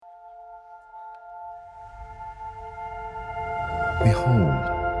Behold,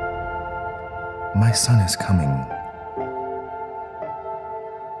 my son is coming.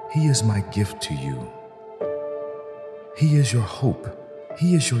 He is my gift to you. He is your hope.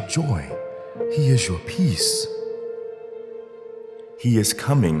 He is your joy. He is your peace. He is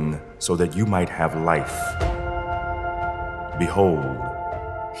coming so that you might have life. Behold,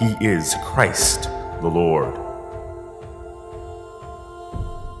 he is Christ the Lord.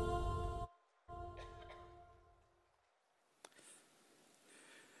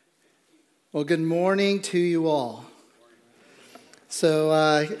 Well, good morning to you all. So,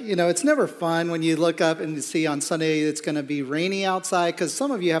 it's never fun when you look up and see on Sunday it's going to be rainy outside, because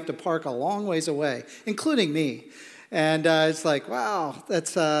some of you have to park a long ways away, including me. And it's like, wow,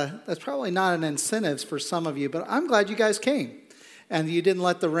 that's probably not an incentive for some of you, but I'm glad you guys came and you didn't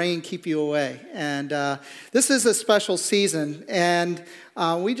let the rain keep you away. And this is a special season, and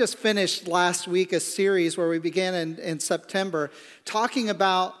we just finished last week a series where we began in September talking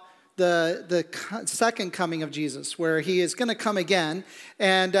about the second coming of Jesus, where he is going to come again,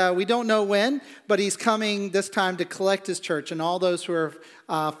 and we don't know when, but he's coming this time to collect his church and all those who are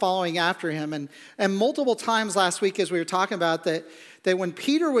following after him. And multiple times last week, as we were talking about that when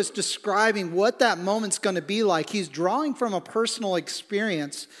Peter was describing what that moment's going to be like, he's drawing from a personal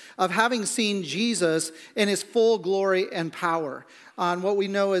experience of having seen Jesus in his full glory and power on what we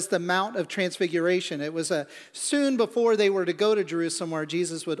know as the Mount of Transfiguration. It was soon before they were to go to Jerusalem, where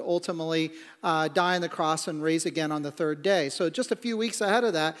Jesus would ultimately die on the cross and raise again on the third day. So just a few weeks ahead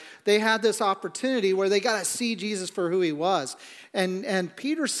of that, they had this opportunity where they got to see Jesus for who he was. And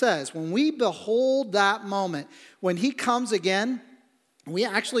Peter says, when we behold that moment, when he comes again, we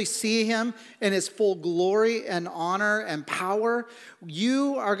actually see him in his full glory and honor and power,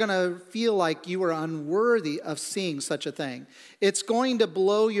 you are going to feel like you are unworthy of seeing such a thing. It's going to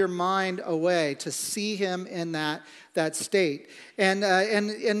blow your mind away to see him in that state. And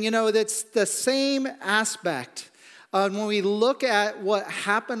that's the same aspect. When we look at what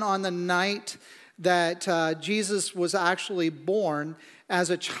happened on the night that Jesus was actually born as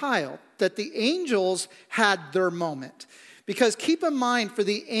a child, that the angels had their moment. Because keep in mind, for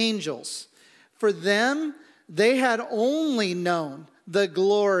the angels, for them, they had only known the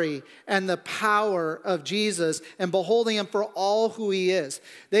glory and the power of Jesus and beholding him for all who he is.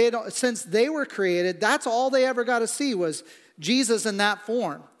 Since they were created, that's all they ever got to see was Jesus in that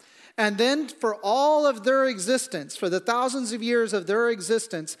form. And then for all of their existence, for the thousands of years of their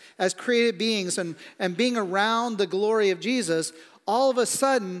existence as created beings and being around the glory of Jesus, all of a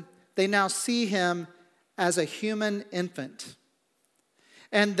sudden, they now see him as a human infant.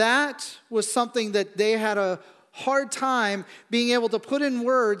 And that was something that they had a hard time being able to put in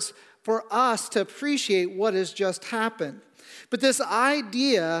words for us to appreciate what has just happened. But this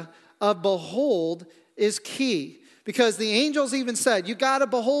idea of behold is key, because the angels even said, you got to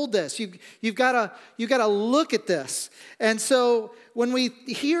behold this. You've got to look at this. And so when we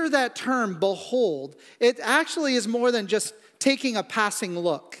hear that term behold, it actually is more than just taking a passing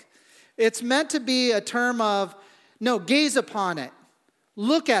look. It's meant to be a term of, no, gaze upon it,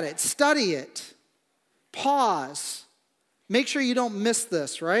 look at it, study it, pause, make sure you don't miss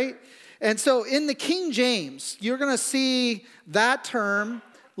this, right? And so in the King James, you're going to see that term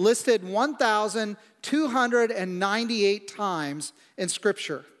listed 1,298 times in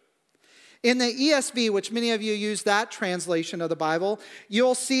Scripture. In the ESV, which many of you use that translation of the Bible,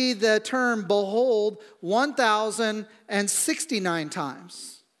 you'll see the term behold 1,069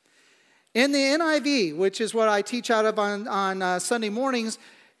 times. In the NIV, which is what I teach out of on Sunday mornings,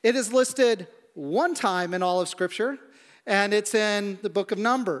 it is listed one time in all of Scripture, and it's in the book of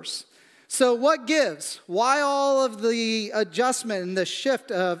Numbers. So what gives? Why all of the adjustment and the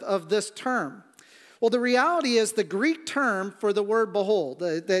shift of this term? Well, the reality is the Greek term for the word behold,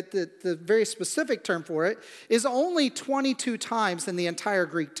 the very specific term for it, is only 22 times in the entire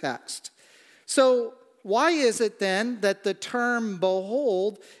Greek text. So why is it then that the term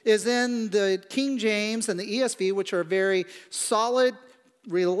behold is in the King James and the ESV, which are very solid,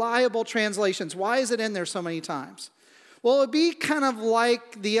 reliable translations? Why is it in there so many times? Well, it would be kind of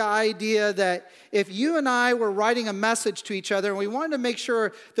like the idea that if you and I were writing a message to each other and we wanted to make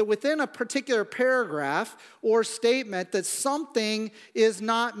sure that within a particular paragraph or statement that something is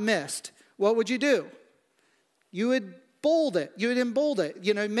not missed, what would you do? You would bold it. You would embold it.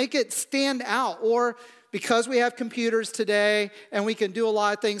 Make it stand out. Or because we have computers today and we can do a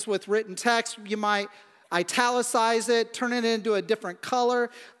lot of things with written text, you might italicize it, turn it into a different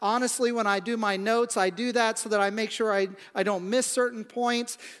color. Honestly, when I do my notes, I do that so that I make sure I don't miss certain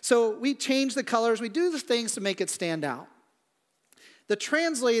points. So we change the colors. We do the things to make it stand out. The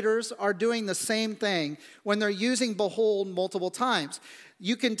translators are doing the same thing when they're using behold multiple times.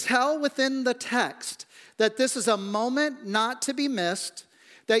 You can tell within the text that this is a moment not to be missed,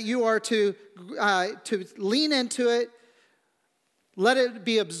 that you are to lean into it, let it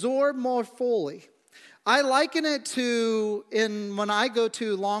be absorbed more fully. I liken it to when I go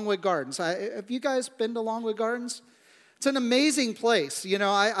to Longwood Gardens. Have you guys been to Longwood Gardens? It's an amazing place. You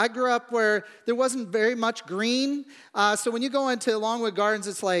know, I grew up where there wasn't very much green. So when you go into Longwood Gardens,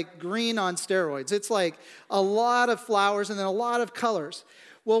 it's like green on steroids. It's like a lot of flowers and then a lot of colors.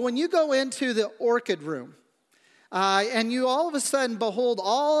 Well, when you go into the orchid room, and you all of a sudden behold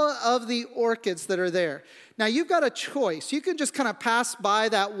all of the orchids that are there. Now, you've got a choice. You can just kind of pass by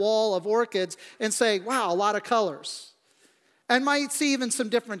that wall of orchids and say, wow, a lot of colors. And might see even some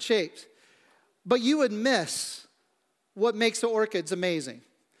different shapes. But you would miss what makes the orchids amazing.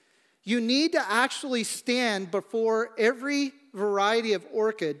 You need to actually stand before every variety of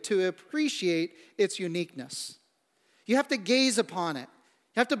orchid to appreciate its uniqueness. You have to gaze upon it.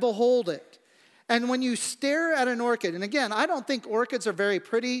 You have to behold it. And when you stare at an orchid, and again, I don't think orchids are very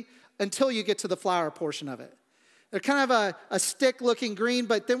pretty until you get to the flower portion of it. They're kind of a stick-looking green,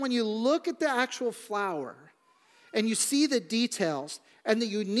 but then when you look at the actual flower and you see the details and the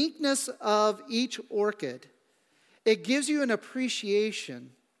uniqueness of each orchid, it gives you an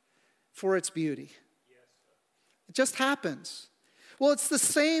appreciation for its beauty. It just happens. Well, it's the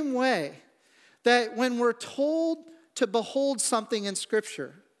same way that when we're told to behold something in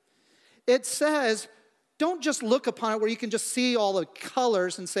Scripture, it says, don't just look upon it where you can just see all the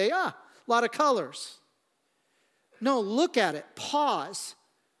colors and say, a lot of colors. No, look at it, pause,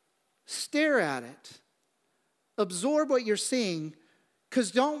 stare at it, absorb what you're seeing, because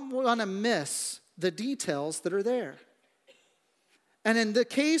don't want to miss the details that are there. And in the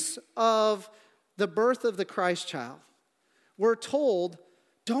case of the birth of the Christ child, we're told,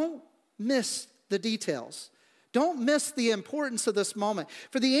 don't miss the details. Don't miss the importance of this moment.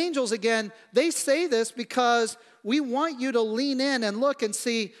 For the angels, again, they say this because we want you to lean in and look and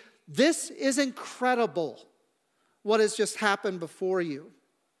see, this is incredible what has just happened before you.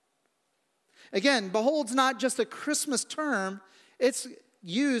 Again, behold's not just a Christmas term, it's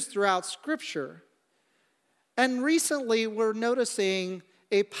used throughout Scripture. And recently, we're noticing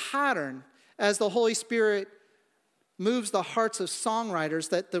a pattern as the Holy Spirit moves the hearts of songwriters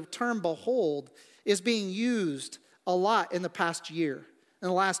that the term behold is being used a lot in the past year, in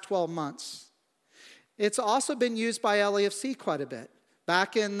the last 12 months. It's also been used by LAFC quite a bit.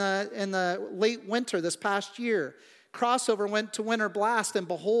 Back in the late winter this past year, Crossover went to Winter Blast, and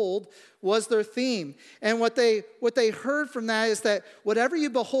behold was their theme. And what they heard from that is that whatever you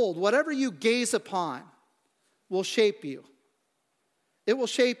behold, whatever you gaze upon, will shape you. It will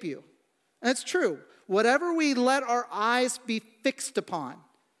shape you. And it's true. Whatever we let our eyes be fixed upon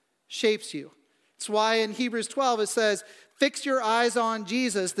shapes you. That's why in Hebrews 12 it says, fix your eyes on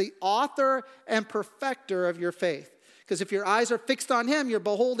Jesus, the author and perfecter of your faith. Because if your eyes are fixed on him, you're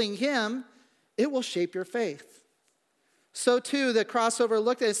beholding him, it will shape your faith. So too, the Crossover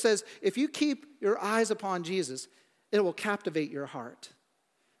looked at it, says, if you keep your eyes upon Jesus, it will captivate your heart.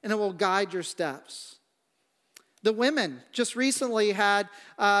 And it will guide your steps. The women just recently had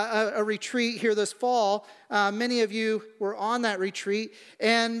a retreat here this fall. Many of you were on that retreat.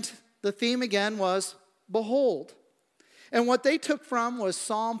 And the theme again was behold. And what they took from was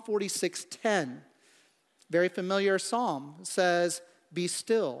Psalm 46:10. Very familiar psalm. It says, be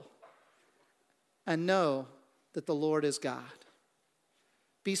still and know that the Lord is God.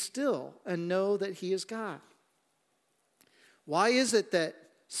 Be still and know that he is God. Why is it that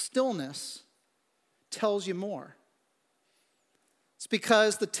stillness tells you more? It's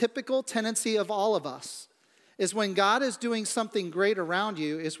because the typical tendency of all of us is when God is doing something great around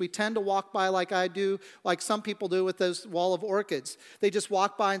you is we tend to walk by like I do, like some people do with this wall of orchids. They just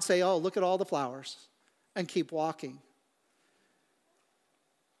walk by and say, oh, look at all the flowers, and keep walking.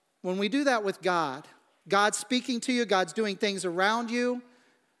 When we do that with God, God's speaking to you, God's doing things around you,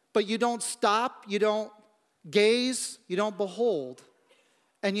 but you don't stop, you don't gaze, you don't behold,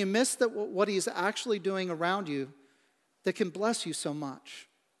 and you miss that what he's actually doing around you that can bless you so much.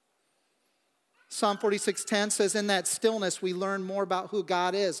 Psalm 46:10 says, in that stillness, we learn more about who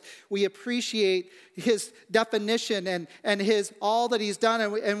God is. We appreciate his definition and his all that he's done,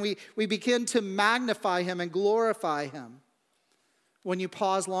 and we begin to magnify him and glorify him when you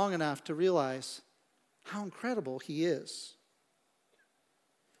pause long enough to realize how incredible he is.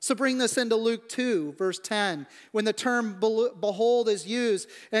 So bring this into Luke 2, verse 10, when the term behold is used.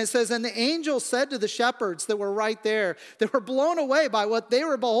 And it says, and the angel said to the shepherds that were right there, they were blown away by what they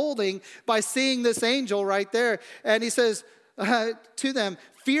were beholding by seeing this angel right there. And he says, to them,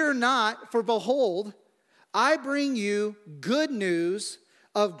 "Fear not, for behold, I bring you good news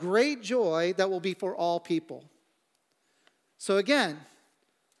of great joy that will be for all people." So again,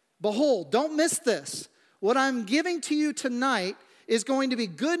 behold, don't miss this. What I'm giving to you tonight is going to be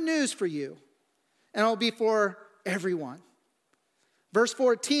good news for you, and it will be for everyone. Verse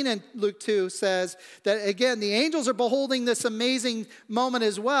 14 in Luke 2 says that, again, the angels are beholding this amazing moment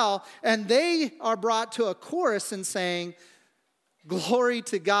as well, and they are brought to a chorus in saying, "Glory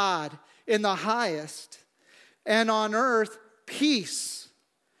to God in the highest, and on earth peace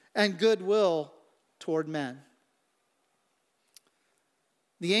and goodwill toward men."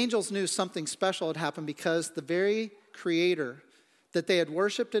 The angels knew something special had happened because the very Creator that they had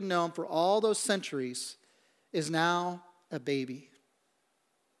worshiped and known for all those centuries is now a baby.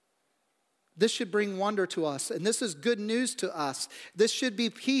 This should bring wonder to us, and this is good news to us. This should be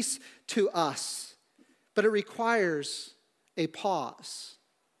peace to us, but it requires a pause.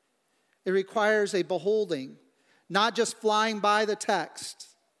 It requires a beholding, not just flying by the text.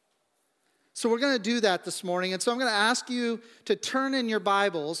 So we're going to do that this morning, and so I'm going to ask you to turn in your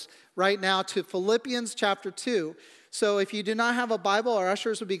Bibles right now to Philippians chapter 2. So if you do not have a Bible, our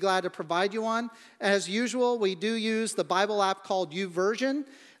ushers would be glad to provide you one. As usual, we do use the Bible app called YouVersion.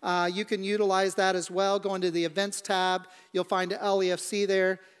 You can utilize that as well. Go into the events tab. You'll find LEFC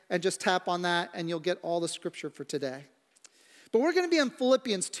there, and just tap on that, and you'll get all the scripture for today. But we're going to be in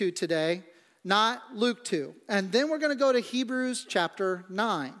Philippians 2 today, not Luke 2. And then we're going to go to Hebrews chapter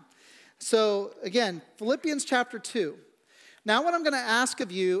 9. So again, Philippians chapter 2. Now what I'm going to ask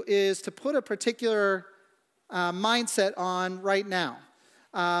of you is to put a particular mindset on right now.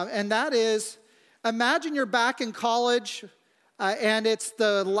 And that is, imagine you're back in college and it's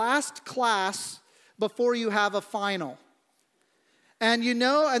the last class before you have a final. And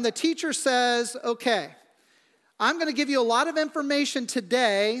and the teacher says, "Okay, I'm going to give you a lot of information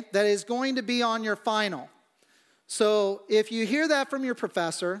today that is going to be on your final." So if you hear that from your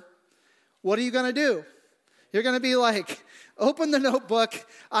professor, what are you going to do? You're going to be like, open the notebook,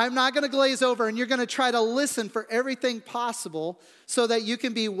 I'm not going to glaze over, and you're going to try to listen for everything possible so that you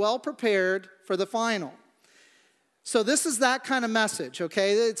can be well prepared for the final. So this is that kind of message,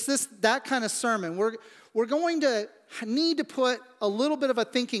 okay? It's that kind of sermon. We're going to need to put a little bit of a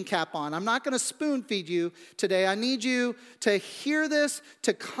thinking cap on. I'm not going to spoon feed you today. I need you to hear this,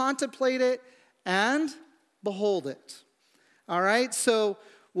 to contemplate it, and behold it. All right? So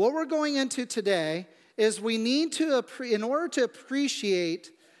what we're going into today is we need to, in order to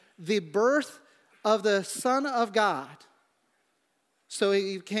appreciate the birth of the Son of God, so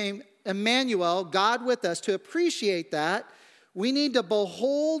he became Emmanuel, God with us, to appreciate that, we need to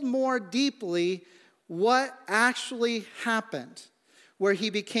behold more deeply what actually happened, where he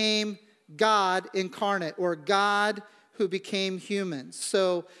became God incarnate, or God who became human.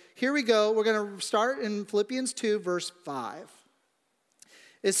 So here we go. We're going to start in Philippians 2, verse 5.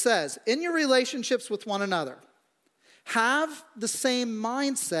 It says, "In your relationships with one another, have the same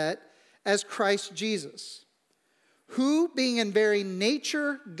mindset as Christ Jesus, who, being in very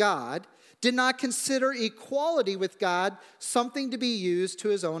nature God, did not consider equality with God something to be used to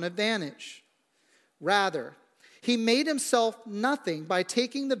his own advantage. Rather, he made himself nothing by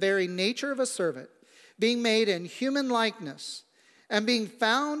taking the very nature of a servant, being made in human likeness, and being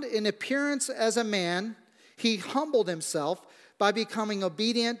found in appearance as a man, he humbled himself by becoming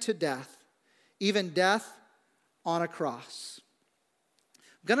obedient to death, even death on a cross."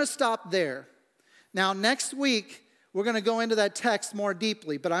 I'm going to stop there. Now, next week, we're going to go into that text more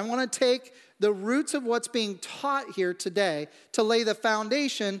deeply, but I want to take the roots of what's being taught here today to lay the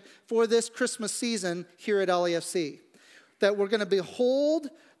foundation for this Christmas season here at LEFC. That we're going to behold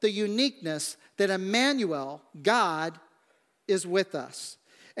the uniqueness that Emmanuel, God, is with us.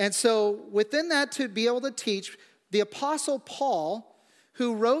 And so within that, to be able to teach, the Apostle Paul,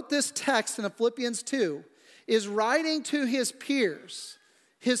 who wrote this text in Philippians 2, is writing to his peers,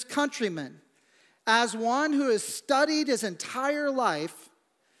 his countrymen, as one who has studied his entire life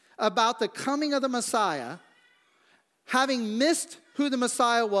about the coming of the Messiah, having missed who the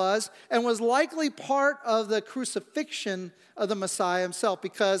Messiah was, and was likely part of the crucifixion of the Messiah himself,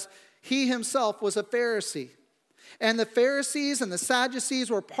 because he himself was a Pharisee. And the Pharisees and the Sadducees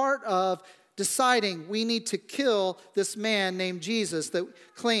were part of deciding we need to kill this man named Jesus that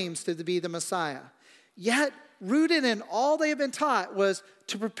claims to be the Messiah. Yet, rooted in all they have been taught was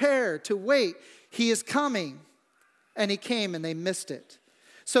to prepare, to wait. He is coming. And he came and they missed it.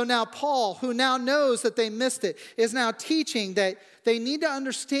 So now Paul, who now knows that they missed it, is now teaching that they need to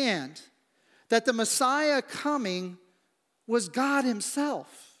understand that the Messiah coming was God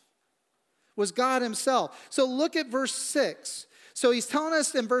himself. was God himself. So look at verse 6. So he's telling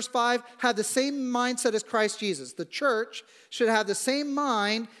us in verse 5, have the same mindset as Christ Jesus. The church should have the same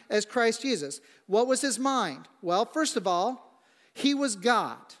mind as Christ Jesus. What was his mind? Well, first of all, he was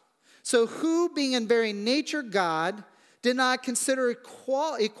God. So who, being in very nature God, did not consider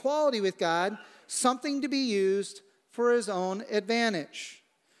equality with God something to be used for his own advantage.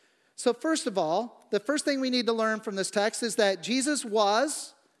 So first of all, the first thing we need to learn from this text is that Jesus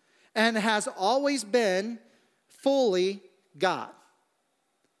was and has always been fully God.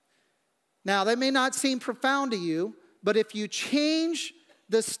 Now, that may not seem profound to you, but if you change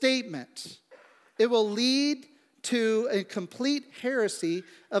the statement, it will lead to a complete heresy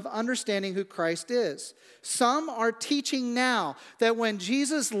of understanding who Christ is. Some are teaching now that when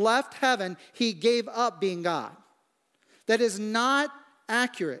Jesus left heaven, he gave up being God. That is not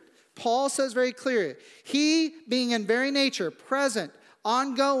accurate. Paul says very clearly, he, being in very nature, present,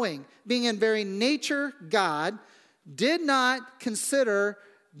 ongoing, being in very nature God, did not consider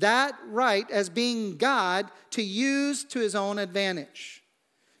that right as being God to use to his own advantage.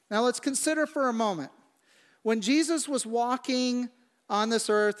 Now let's consider for a moment. When Jesus was walking on this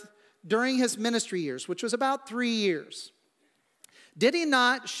earth during his ministry years, which was about 3 years, did he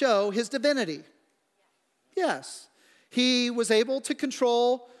not show his divinity? Yes. He was able to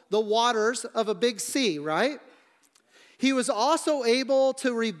control the waters of a big sea, right? He was also able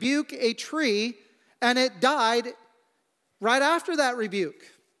to rebuke a tree, and it died right after that rebuke.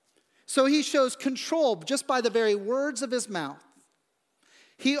 So he shows control just by the very words of his mouth.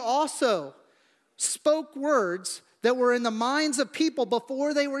 He also spoke words that were in the minds of people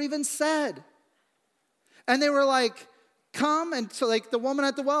before they were even said. And they were like, come, and so like the woman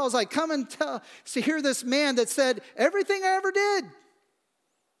at the well was like, come and hear this man that said everything I ever did.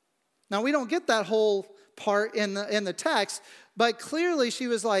 Now we don't get that whole part in the text, but clearly she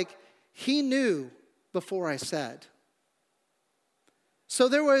was like, he knew before I said. So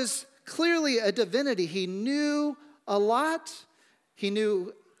there was clearly a divinity. He knew a lot. He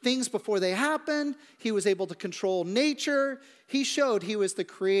knew things before they happened. He was able to control nature. He showed he was the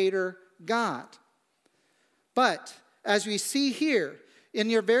creator God. But as we see here, in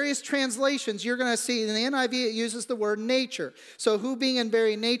your various translations, you're going to see in the NIV it uses the word nature. So who being in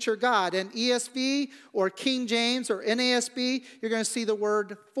very nature God? In ESV or King James or NASB, you're going to see the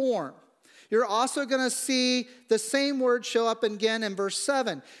word form. You're also going to see the same word show up again in verse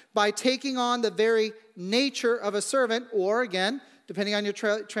 7. By taking on the very nature of a servant, or again, depending on your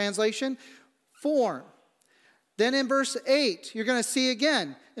translation, form. Then in verse 8, you're going to see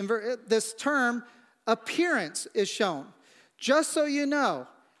again, in this term, appearance is shown. Just so you know,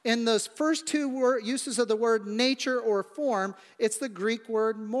 in those first two uses of the word nature or form, it's the Greek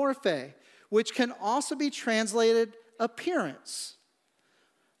word morphe, which can also be translated appearance.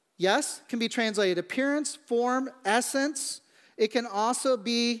 Yes, can be translated appearance, form, essence. It can also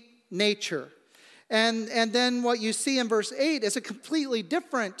be nature. And then what you see in verse 8 is a completely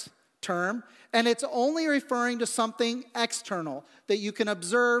different term, and it's only referring to something external that you can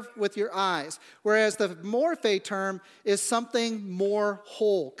observe with your eyes, whereas the morphe term is something more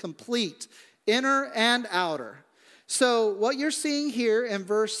whole, complete, inner and outer. So what you're seeing here in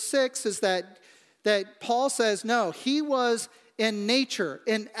verse 6 is that Paul says, no, he was in nature,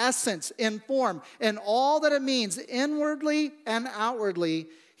 in essence, in form, and all that it means inwardly and outwardly,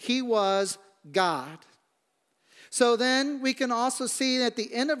 he was God. So then we can also see at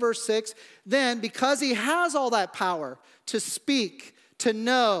the end of verse 6, then because he has all that power to speak, to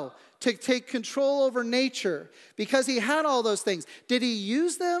know, to take control over nature, because he had all those things, did he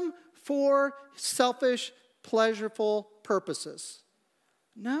use them for selfish, pleasurable purposes?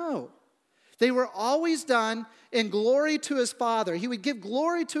 No. They were always done in glory to his Father. He would give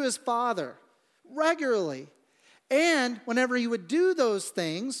glory to his Father regularly. And whenever he would do those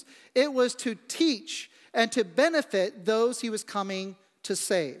things, it was to teach and to benefit those he was coming to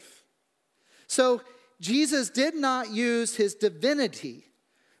save. So Jesus did not use his divinity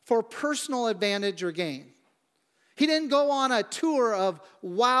for personal advantage or gain. He didn't go on a tour of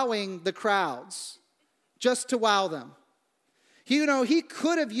wowing the crowds just to wow them. He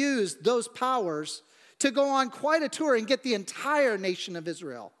could have used those powers to go on quite a tour and get the entire nation of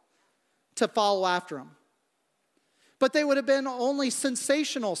Israel to follow after him. But they would have been only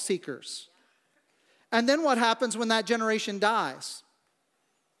sensational seekers. And then what happens when that generation dies?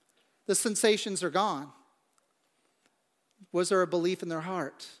 The sensations are gone. Was there a belief in their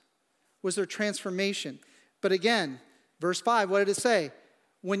heart? Was there transformation? But again, verse 5, what did it say?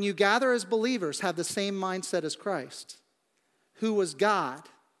 When you gather as believers, have the same mindset as Christ, who was God,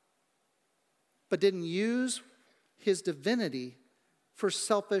 but didn't use his divinity for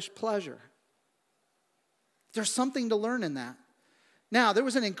selfish pleasure. There's something to learn in that. Now, there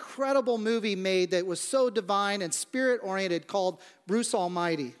was an incredible movie made that was so divine and spirit-oriented called Bruce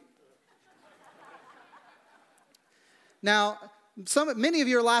Almighty. Now, many of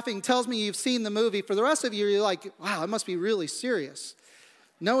you are laughing, tells me you've seen the movie. For the rest of you, you're like, wow, it must be really serious.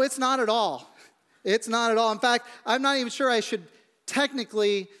 No, it's not at all. It's not at all. In fact, I'm not even sure I should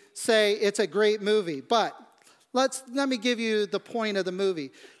technically say it's a great movie. But let me give you the point of the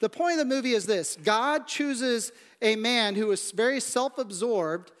movie. The point of the movie is this. God chooses a man who is very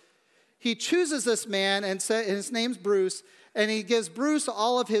self-absorbed. He chooses this man, and his name's Bruce, and he gives Bruce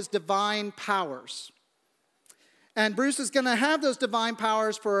all of his divine powers. And Bruce is going to have those divine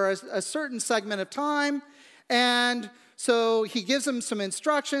powers for a certain segment of time. And so he gives him some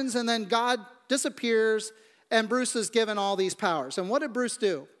instructions, and then God disappears, and Bruce is given all these powers. And what did Bruce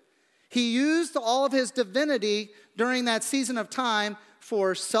do? He used all of his divinity during that season of time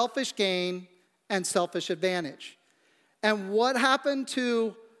for selfish gain and selfish advantage. And what happened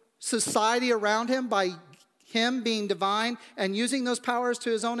to society around him by him being divine and using those powers to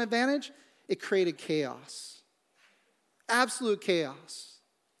his own advantage? It created chaos. Absolute chaos.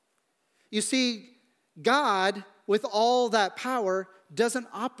 You see, God, with all that power, doesn't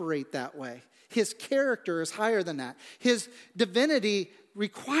operate that way. His character is higher than that. His divinity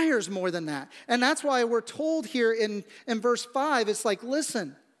requires more than that. And that's why we're told here in verse 5, it's like,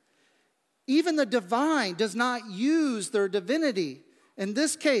 listen, even the divine does not use their divinity. In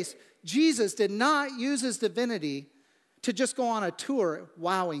this case, Jesus did not use his divinity to just go on a tour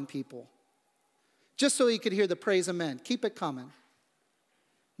wowing people, just so he could hear the praise of men. Keep it coming.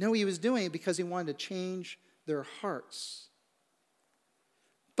 No, he was doing it because he wanted to change their hearts.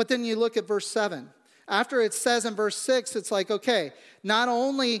 But then you look at verse 7. After it says in verse 6, it's like, okay, not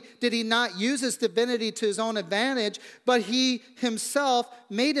only did he not use his divinity to his own advantage, but he himself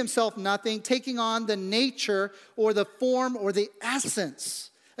made himself nothing, taking on the nature or the form or the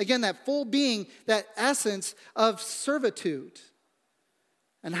essence. Again, that full being, that essence of servitude.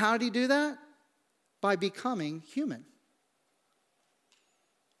 And how did he do that? By becoming human.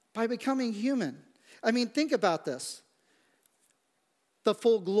 By becoming human. I mean, think about this. The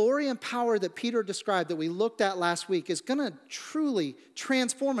full glory and power that Peter described that we looked at last week is going to truly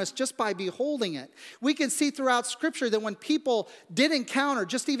transform us just by beholding it. We can see throughout Scripture that when people did encounter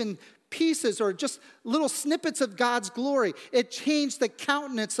just even pieces or just little snippets of God's glory, it changed the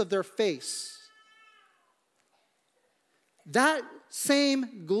countenance of their face. That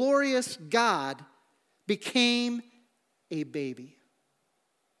same glorious God became a baby.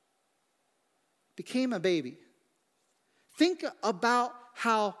 Became a baby. Think about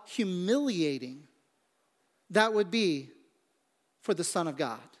how humiliating that would be for the Son of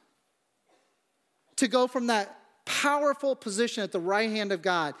God. To go from that powerful position at the right hand of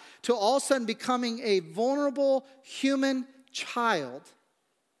God to all of a sudden becoming a vulnerable human child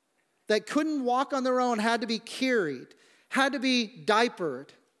that couldn't walk on their own, had to be carried, had to be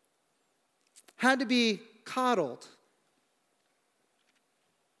diapered, had to be coddled.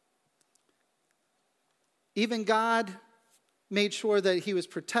 Even God made sure that he was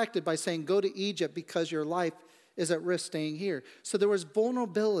protected by saying, go to Egypt because your life is at risk staying here. So there was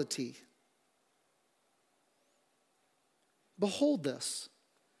vulnerability. Behold this.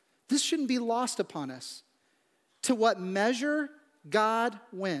 This shouldn't be lost upon us. To what measure God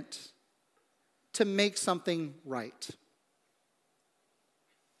went to make something right.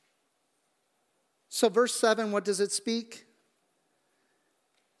 So verse 7, what does it speak?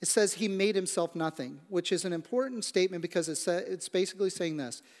 It says he made himself nothing, which is an important statement because it's basically saying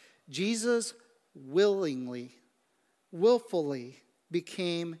this. Jesus willfully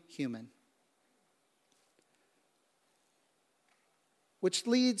became human. Which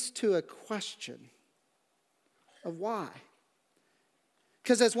leads to a question of why.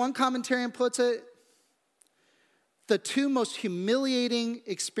 Because as one commentarian puts it, the two most humiliating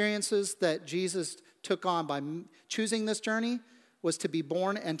experiences that Jesus took on by choosing this journey was to be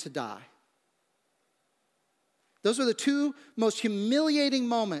born and to die. Those were the two most humiliating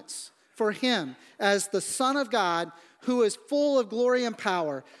moments for him as the Son of God, who is full of glory and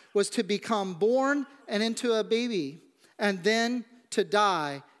power, was to become born and into a baby, and then to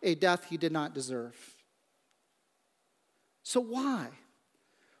die a death he did not deserve. So why?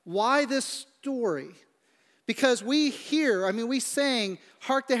 Why this story? Because we sang,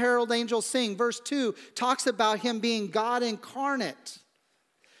 Hark the Herald Angels Sing. Verse 2 talks about him being God incarnate.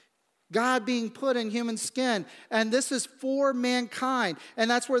 God being put in human skin. And this is for mankind.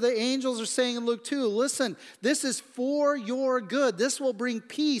 And that's where the angels are saying in Luke 2, listen, this is for your good. This will bring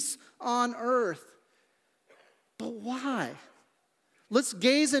peace on earth. But why? let's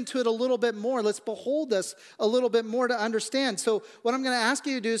gaze into it a little bit more. Let's behold this a little bit more to understand. So what I'm going to ask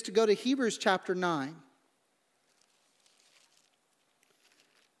you to do is to go to Hebrews chapter 9.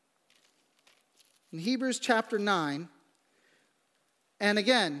 In Hebrews chapter 9, and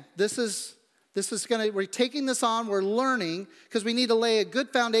again, we're taking this on, we're learning, because we need to lay a good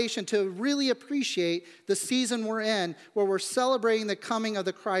foundation to really appreciate the season we're in, where we're celebrating the coming of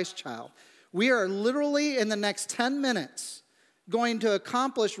the Christ child. We are literally, in the next 10 minutes, going to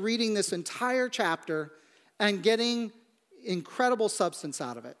accomplish reading this entire chapter and getting incredible substance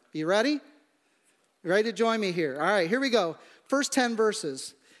out of it. You ready? You ready to join me here? All right, here we go. First 10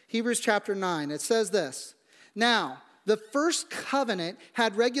 verses, Hebrews chapter 9. It says this: Now, the first covenant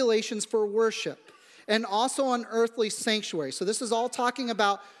had regulations for worship and also an earthly sanctuary. So this is all talking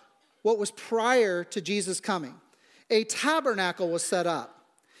about what was prior to Jesus coming. A tabernacle was set up.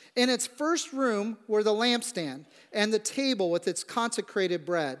 In its first room were the lampstand and the table with its consecrated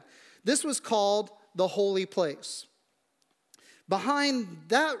bread. This was called the holy place. Behind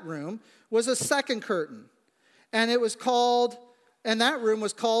that room was a second curtain, and that room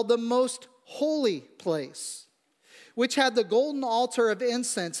was called the most holy place, which had the golden altar of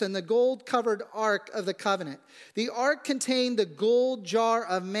incense and the gold-covered ark of the covenant. The ark contained the gold jar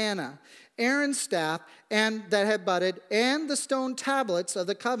of manna, Aaron's staff and that had budded, and the stone tablets of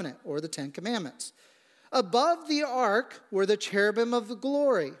the covenant, or the 10 Commandments. Above the ark were the cherubim of the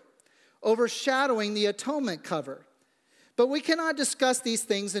glory, overshadowing the atonement cover. But we cannot discuss these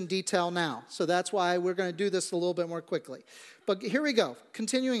things in detail now, so that's why we're going to do this a little bit more quickly. But here we go,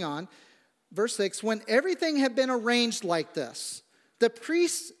 continuing on. Verse 6, when everything had been arranged like this, the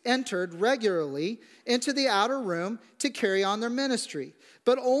priests entered regularly into the outer room to carry on their ministry.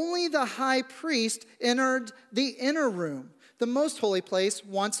 But only the high priest entered the inner room, the most holy place,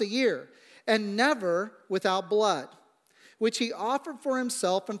 once a year, and never without blood, which he offered for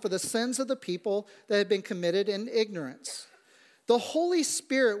himself and for the sins of the people that had been committed in ignorance. The Holy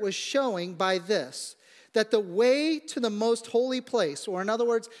Spirit was showing by this that the way to the most holy place, or in other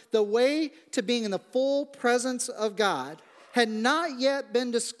words, the way to being in the full presence of God, had not yet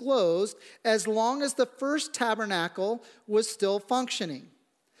been disclosed as long as the first tabernacle was still functioning.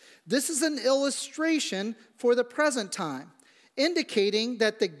 This is an illustration for the present time, indicating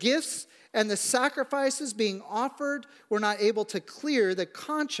that the gifts and the sacrifices being offered were not able to clear the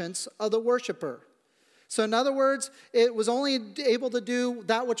conscience of the worshiper. So in other words, it was only able to do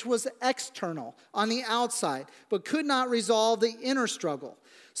that which was external, on the outside, but could not resolve the inner struggle.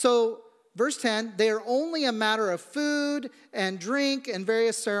 So verse 10, they are only a matter of food and drink and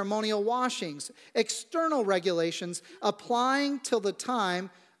various ceremonial washings, external regulations applying till the time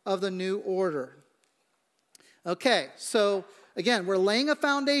of the new order. Okay, so again, we're laying a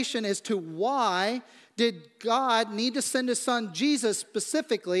foundation as to why did God need to send his son Jesus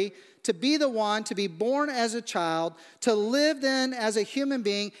specifically to be the one, to be born as a child, to live then as a human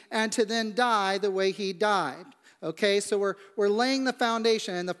being, and to then die the way he died. Okay, so we're laying the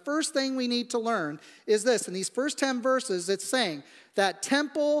foundation. And the first thing we need to learn is this. In these first 10 verses, it's saying that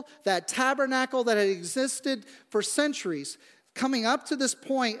temple, that tabernacle that had existed for centuries, coming up to this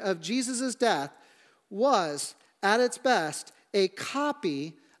point of Jesus' death, was, at its best, a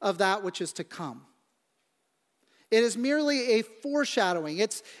copy of that which is to come. It is merely a foreshadowing.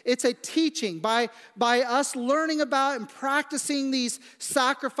 It's a teaching by us learning about and practicing these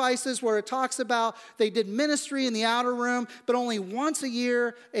sacrifices where it talks about they did ministry in the outer room, but only once a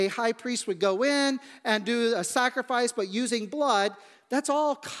year a high priest would go in and do a sacrifice, but using blood. That's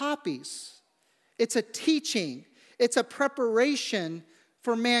all copies. It's a teaching. It's a preparation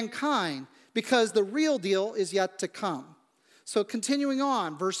for mankind because the real deal is yet to come. So continuing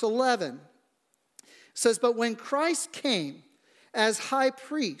on, verse 11. Says, but when Christ came as high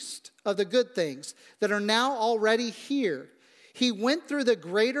priest of the good things that are now already here, he went through the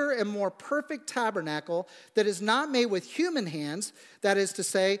greater and more perfect tabernacle that is not made with human hands, that is to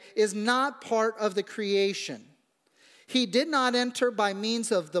say, is not part of the creation. He did not enter by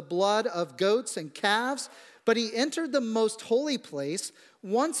means of the blood of goats and calves, but he entered the most holy place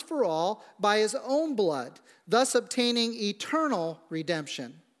once for all by his own blood, thus obtaining eternal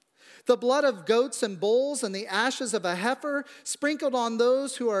redemption. The blood of goats and bulls and the ashes of a heifer sprinkled on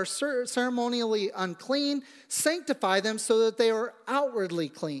those who are ceremonially unclean sanctify them so that they are outwardly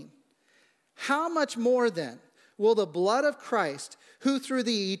clean. How much more then will the blood of Christ, who through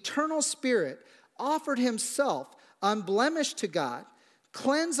the eternal Spirit offered himself unblemished to God,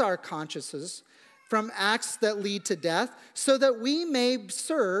 cleanse our consciences from acts that lead to death so that we may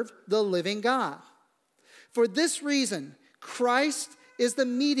serve the living God? For this reason, Christ is the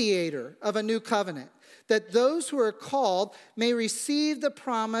mediator of a new covenant, that those who are called may receive the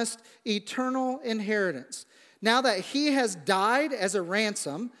promised eternal inheritance. Now that he has died as a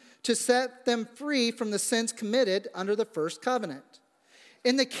ransom to set them free from the sins committed under the first covenant.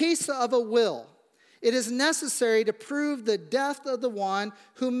 In the case of a will, it is necessary to prove the death of the one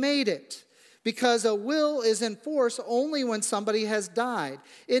who made it, because a will is in force only when somebody has died.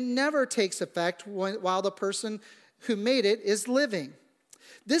 It never takes effect while the person who made it is living.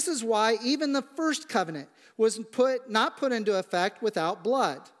 This is why even the first covenant was not put into effect without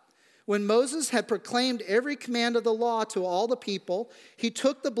blood. When Moses had proclaimed every command of the law to all the people, he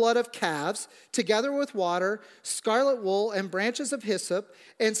took the blood of calves, together with water, scarlet wool, and branches of hyssop,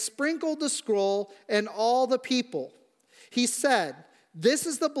 and sprinkled the scroll and all the people. He said, "This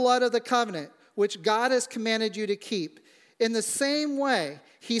is the blood of the covenant, which God has commanded you to keep." In the same way,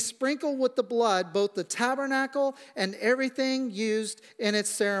 he sprinkled with the blood both the tabernacle and everything used in its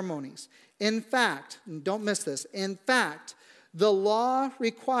ceremonies. In fact, and don't miss this, in fact, the law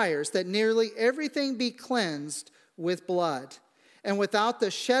requires that nearly everything be cleansed with blood. And without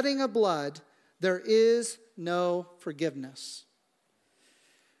the shedding of blood, there is no forgiveness.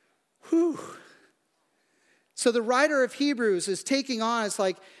 Whew. So the writer of Hebrews is taking on, it's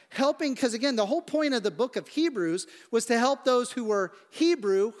like helping, because again, the whole point of the book of Hebrews was to help those who were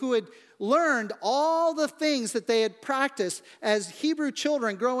Hebrew, who had learned all the things that they had practiced as Hebrew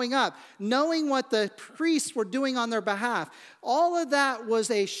children growing up, knowing what the priests were doing on their behalf. All of that was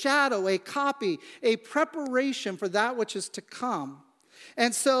a shadow, a copy, a preparation for that which is to come.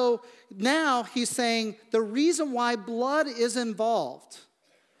 And so now he's saying the reason why blood is involved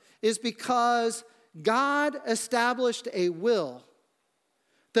is because God established a will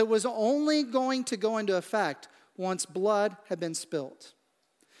that was only going to go into effect once blood had been spilt.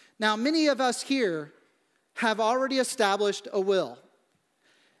 Now, many of us here have already established a will.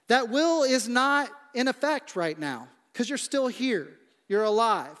 That will is not in effect right now because you're still here. You're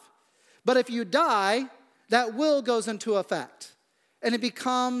alive. But if you die, that will goes into effect and it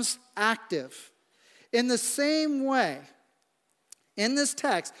becomes active. In the same way, in this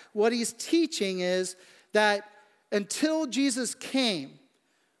text, what he's teaching is that until Jesus came,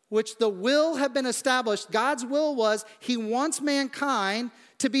 which the will had been established, God's will was he wants mankind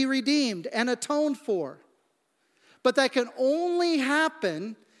to be redeemed and atoned for. But that can only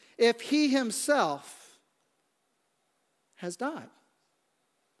happen if he himself has died.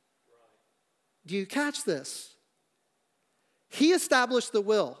 Do you catch this? He established the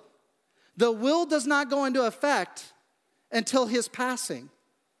will. The will does not go into effect until his passing.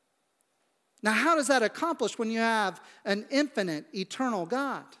 Now, how does that accomplish when you have an infinite, eternal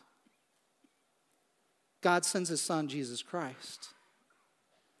God? God sends his son, Jesus Christ,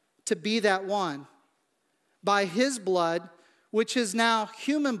 to be that one. By his blood, which is now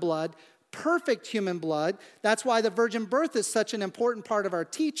human blood, perfect human blood. That's why the virgin birth is such an important part of our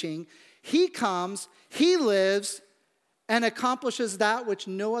teaching. He comes, he lives, and accomplishes that which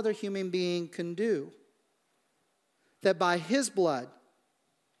no other human being can do. That by his blood,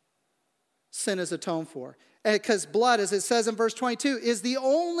 sin is atoned for. Because blood, as it says in verse 22, is the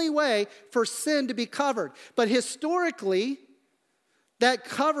only way for sin to be covered. But historically, that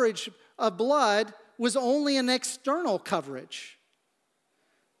coverage of blood was only an external coverage.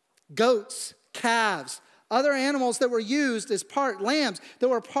 Goats, calves, other animals that were used as lambs that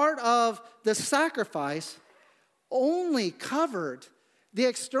were part of the sacrifice only covered the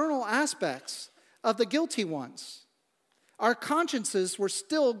external aspects of the guilty ones. Our consciences were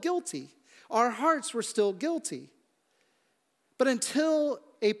still guilty. Our hearts were still guilty. But until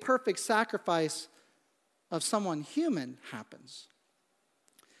a perfect sacrifice of someone human happens,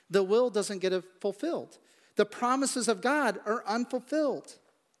 the will doesn't get fulfilled. The promises of God are unfulfilled.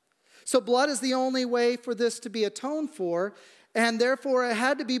 So blood is the only way for this to be atoned for, and therefore it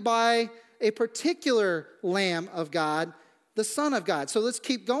had to be by a particular Lamb of God, the Son of God. So let's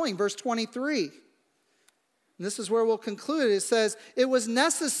keep going. Verse 23. And this is where we'll conclude. It says, it was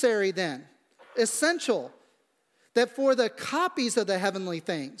necessary then, essential, that for the copies of the heavenly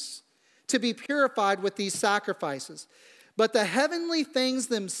things to be purified with these sacrifices. But the heavenly things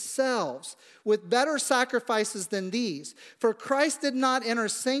themselves with better sacrifices than these. For Christ did not enter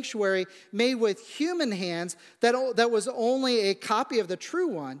sanctuary made with human hands that was only a copy of the true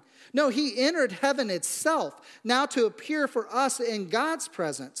one. No, he entered heaven itself, now to appear for us in God's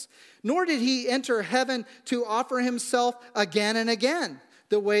presence. Nor did he enter heaven to offer himself again and again,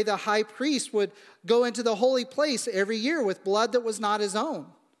 the way the high priest would go into the holy place every year with blood that was not his own.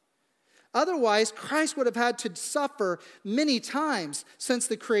 Otherwise, Christ would have had to suffer many times since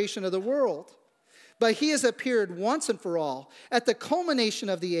the creation of the world. But he has appeared once and for all at the culmination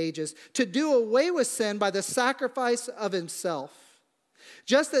of the ages to do away with sin by the sacrifice of himself.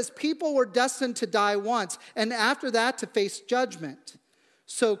 Just as people were destined to die once and after that to face judgment,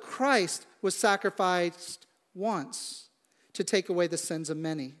 so Christ was sacrificed once to take away the sins of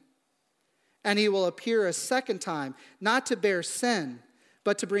many. And he will appear a second time, not to bear sin,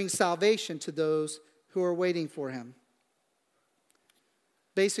 but to bring salvation to those who are waiting for him.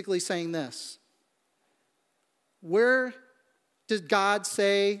 Basically saying this: where did God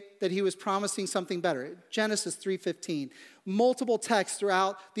say that he was promising something better? Genesis 3:15. Multiple texts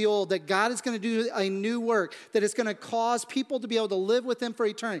throughout the Old that God is going to do a new work that is going to cause people to be able to live with him for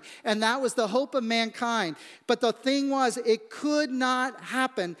eternity. And that was the hope of mankind. But the thing was, it could not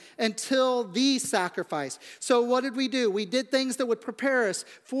happen until the sacrifice. So what did we do? We did things that would prepare us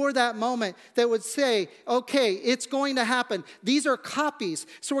for that moment, that would say, okay, it's going to happen. These are copies.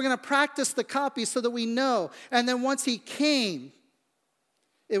 So we're going to practice the copies so that we know. And then once he came,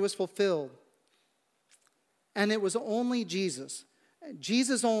 it was fulfilled. And it was only Jesus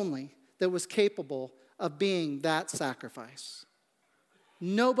only, that was capable of being that sacrifice.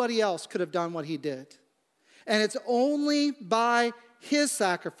 Nobody else could have done what he did. And it's only by his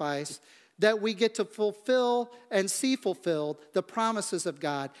sacrifice that we get to fulfill and see fulfilled the promises of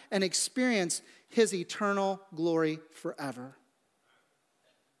God and experience his eternal glory forever.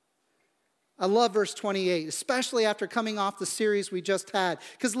 I love verse 28, especially after coming off the series we just had.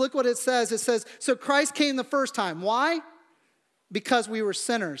 Because look what it says. It says, so Christ came the first time. Why? Because we were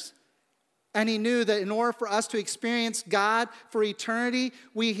sinners. And he knew that in order for us to experience God for eternity,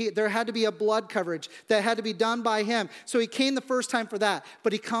 there had to be a blood coverage that had to be done by him. So he came the first time for that.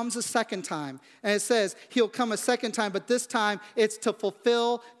 But he comes a second time. And it says he'll come a second time, but this time it's to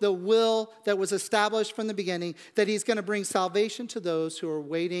fulfill the will that was established from the beginning, that he's going to bring salvation to those who are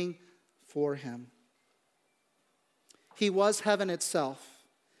waiting for him. He was heaven itself,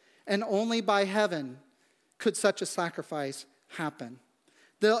 and only by heaven could such a sacrifice happen.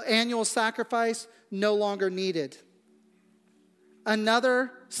 The annual sacrifice no longer needed.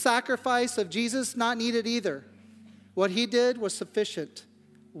 Another sacrifice of Jesus not needed either. What he did was sufficient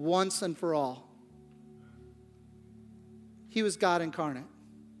once and for all. He was God incarnate,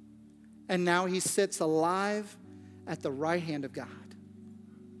 and now he sits alive at the right hand of God,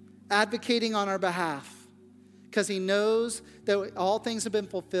 advocating on our behalf, because he knows that all things have been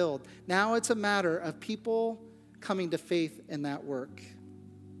fulfilled. Now it's a matter of people coming to faith in that work.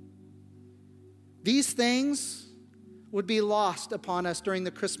 These things would be lost upon us during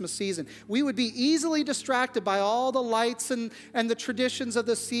the Christmas season. We would be easily distracted by all the lights and the traditions of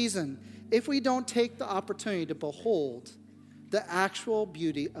the season if we don't take the opportunity to behold the actual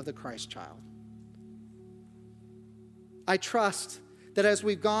beauty of the Christ child. I trust that as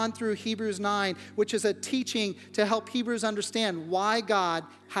we've gone through Hebrews 9, which is a teaching to help Hebrews understand why God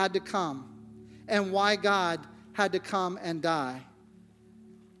had to come and why God had to come and die,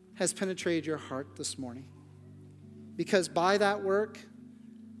 has penetrated your heart this morning. Because by that work,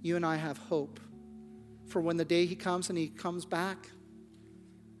 you and I have hope for when the day he comes and he comes back,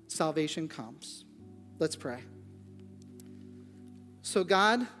 salvation comes. Let's pray. So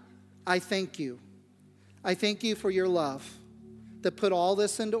God, I thank you. I thank you for your love that put all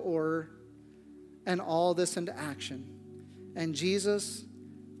this into order and all this into action. And Jesus,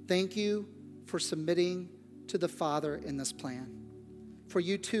 thank you for submitting to the Father in this plan. For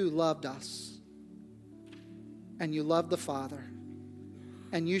you too loved us, and you loved the Father,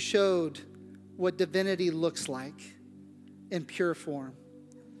 and you showed what divinity looks like in pure form.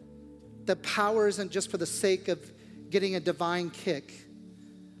 That power isn't just for the sake of getting a divine kick,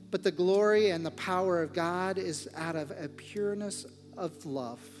 but the glory and the power of God is out of a pureness of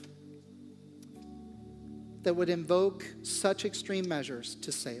love that would invoke such extreme measures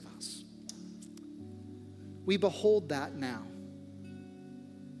to save us. We behold that now.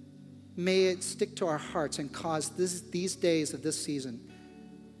 May it stick to our hearts and cause these days of this season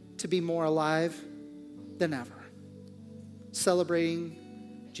to be more alive than ever,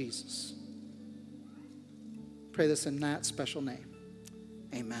 celebrating Jesus. Pray this in that special name.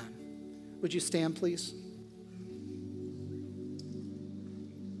 Amen. Would you stand, please?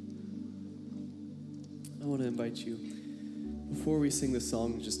 I want to invite you, before we sing the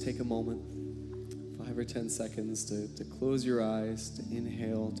song, just take a moment, 5 or 10 seconds, to close your eyes, to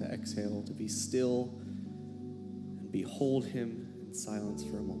inhale, to exhale, to be still, and behold him in silence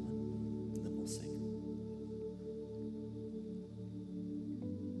for a moment. And then we'll sing.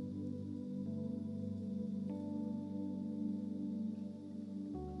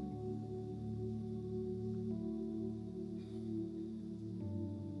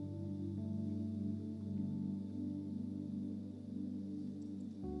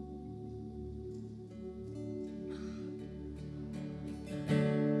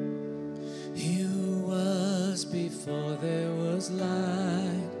 before there was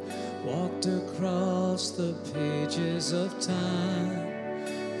light, walked across the pages of time.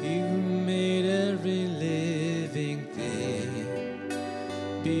 He who made every living thing,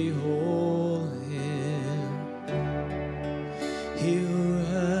 behold him. He who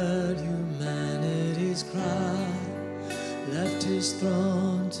heard humanity's cry, left his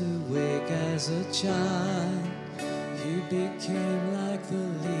throne to wake as a child. He became like the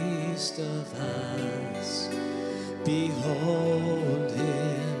least of us. Behold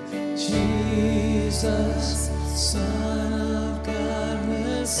him, Jesus, Son of God,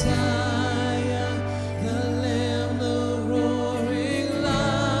 Messiah, the Lamb, the roaring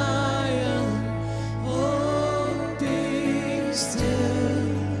Lion. Oh, be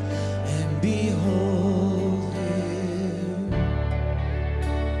still and behold him.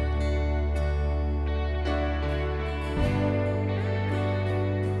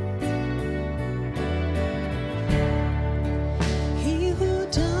 He who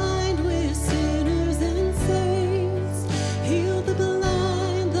dined with sinners and saints, healed the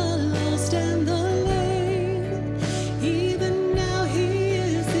blind, the lost, and the lame. Even now he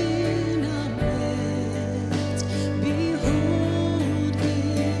is in our midst. Behold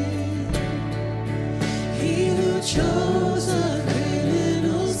him. He who chose a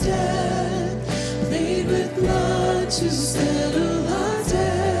criminal's death, played with blood to settle our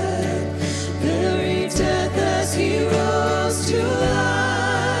debt, buried death as he rose to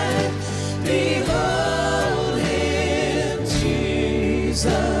life. Behold him,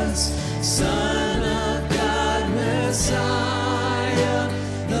 Jesus, Son of God, Messiah,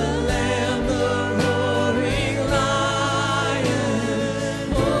 the Lamb, the roaring Lion.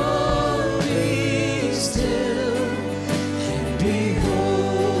 Oh, be still and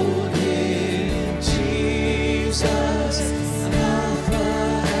behold him, Jesus, Alpha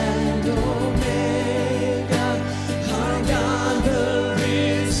and Omega, our God, the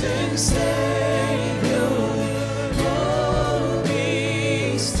risen Savior. Oh,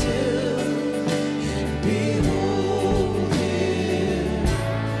 be still and behold him.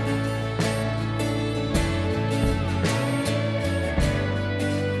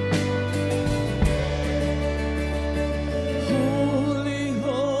 Holy,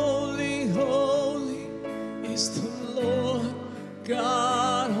 holy, holy is the Lord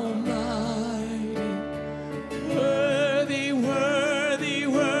God Almighty. Worthy, worthy,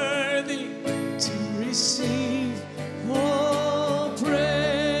 worthy to receive all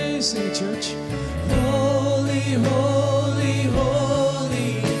praise. Sing it, church. Holy, holy,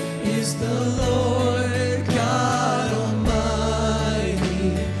 holy is the Lord God Almighty.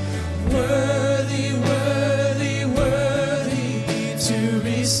 Worthy, worthy, worthy to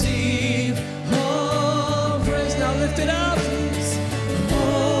receive all praise. Now lift it up.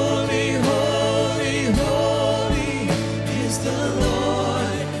 Holy, holy, holy is the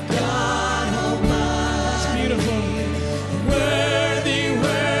Lord God Almighty. It's beautiful. Worthy,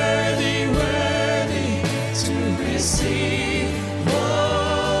 worthy, worthy to receive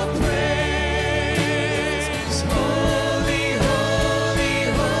all praise. Holy, holy,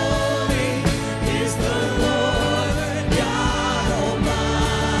 holy is the Lord God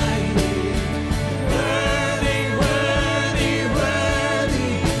Almighty. Worthy, worthy,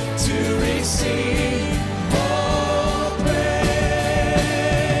 worthy to receive all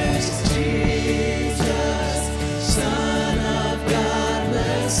praise. Jesus, Son of God,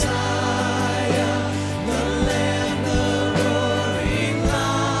 Messiah, the Lamb, the roaring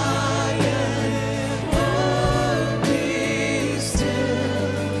Lion. Oh, be still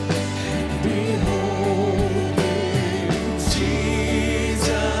and behold him,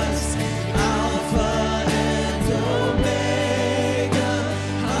 Jesus, Alpha and Omega,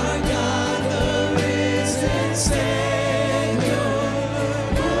 our God, the risen Savior.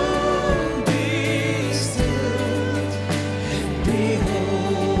 Oh, be still and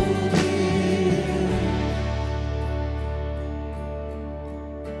behold him.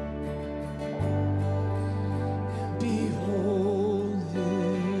 Behold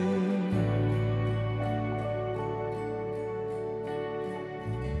him.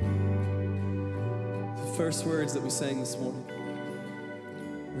 The first words that we sang this morning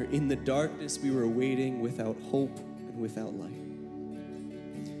were, in the darkness we were waiting without hope and without light.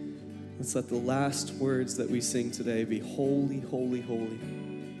 Let's let the last words that we sing today be, holy, holy, holy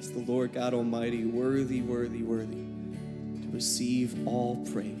is the Lord God Almighty, worthy, worthy, worthy to receive all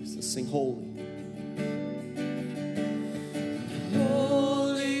praise. Let's sing holy.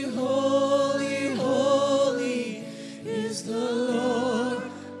 Holy, holy, holy is the Lord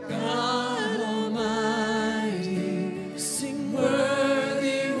God Almighty. Sing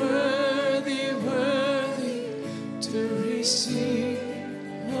worthy, worthy, worthy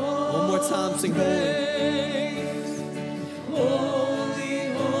more time, sing holy.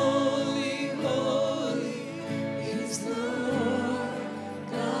 Holy, holy, holy is the Lord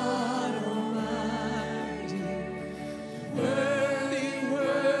God Almighty. Worthy,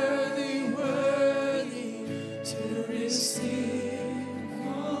 worthy, worthy to receive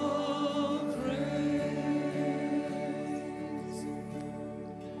all praise.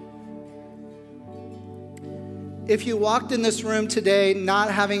 If you walked in this room today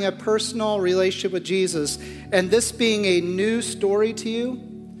not having a personal relationship with Jesus, and this being a new story to you,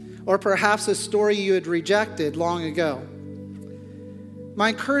 or perhaps a story you had rejected long ago, my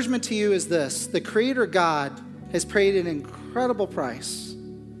encouragement to you is this: the Creator God has paid an incredible price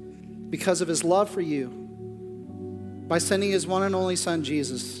because of his love for you by sending his one and only Son,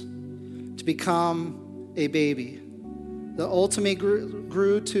 Jesus, to become a baby. The ultimate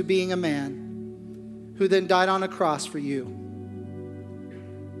grew to being a man who then died on a cross for you.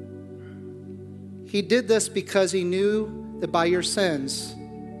 He did this because he knew that by your sins,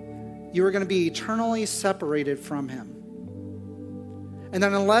 you were going to be eternally separated from him. And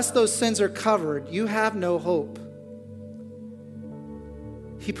that unless those sins are covered, you have no hope.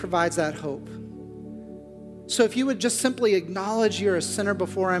 He provides that hope. So if you would just simply acknowledge you're a sinner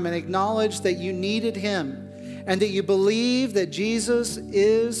before him and acknowledge that you needed him and that you believe that Jesus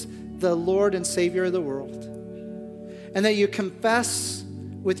is the Lord and Savior of the world, and that you confess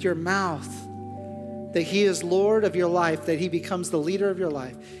with your mouth that he is Lord of your life, that he becomes the leader of your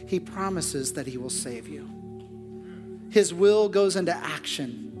life, he promises that he will save you. His will goes into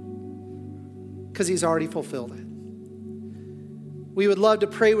action because he's already fulfilled it. We would love to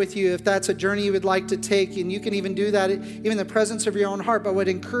pray with you if that's a journey you would like to take, and you can even do that even in the presence of your own heart, but would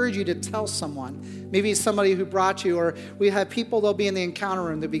encourage you to tell someone, maybe somebody who brought you, or we have people that'll be in the encounter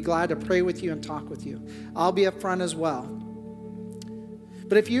room that'd be glad to pray with you and talk with you. I'll be up front as well.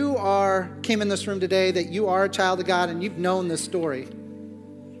 But if you came in this room today that you are a child of God and you've known this story,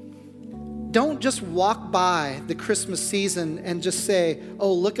 don't just walk by the Christmas season and just say,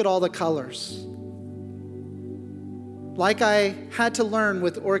 oh, look at all the colors. Like I had to learn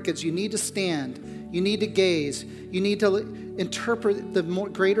with orchids, you need to stand, you need to gaze, you need to interpret the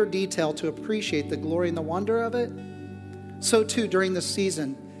greater detail to appreciate the glory and the wonder of it. So too, during this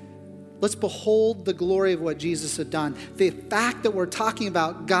season, let's behold the glory of what Jesus had done. The fact that we're talking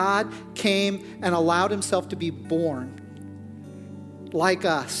about God came and allowed himself to be born like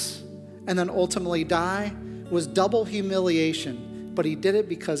us and then ultimately die was double humiliation, but he did it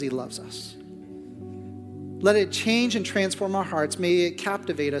because he loves us. Let it change and transform our hearts. May it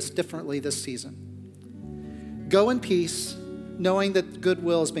captivate us differently this season. Go in peace, knowing that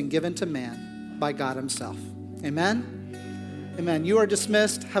goodwill has been given to man by God himself. Amen? Amen. You are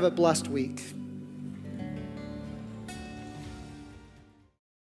dismissed. Have a blessed week.